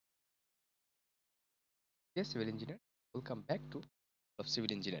Yes, civil engineer. Welcome back to of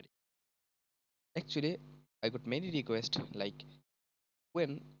civil engineering. Actually, I got many requests like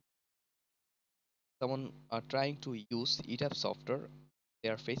when someone are trying to use Etabs software, they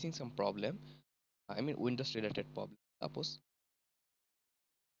are facing some problem. I mean Windows related problem. Suppose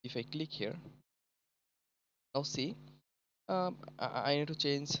if I click here, now see, I need to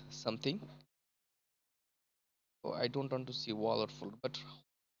change something. So I don't want to see wall or floor, but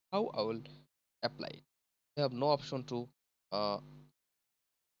how I will apply it? I have no option to, uh,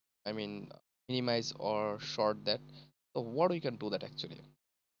 I mean, minimize or short that. So what we can do that actually?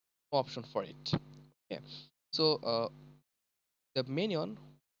 No option for it. Okay. So the minion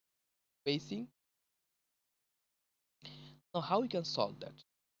facing, now how we can solve that?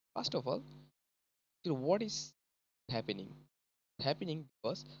 First of all, so what is happening? Happening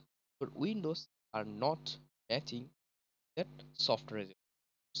because your windows are not matching that software.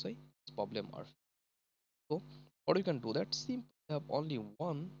 So this problem are, so what you can do that? Simply have only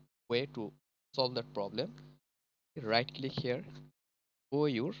one way to solve that problem. Right click here, go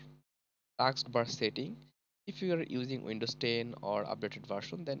your taskbar setting. If you are using Windows 10 or updated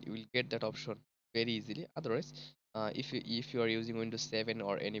version, then you will get that option very easily. Otherwise, if you are using Windows 7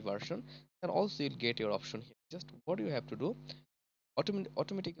 or any version, then also you'll get your option here. Just what you have to do,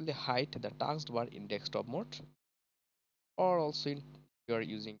 automatically hide the taskbar in desktop mode, or also in, if you are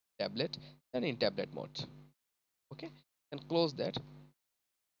using tablet, then in tablet mode. Okay, and close that.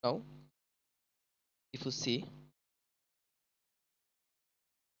 Now if you see,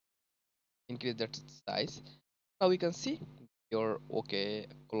 increase that size. Now we can see your okay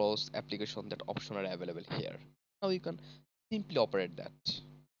close application, that option are available here. Now you can simply operate that.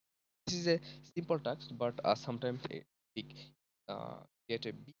 This is a simple task, but sometimes it uh, get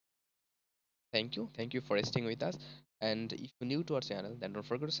a big. Thank you for staying with us. And if you're new to our channel, then don't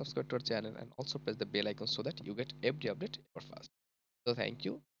forget to subscribe to our channel and also press the bell icon so that you get every update ever fast. So thank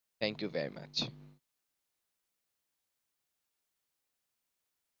you very much.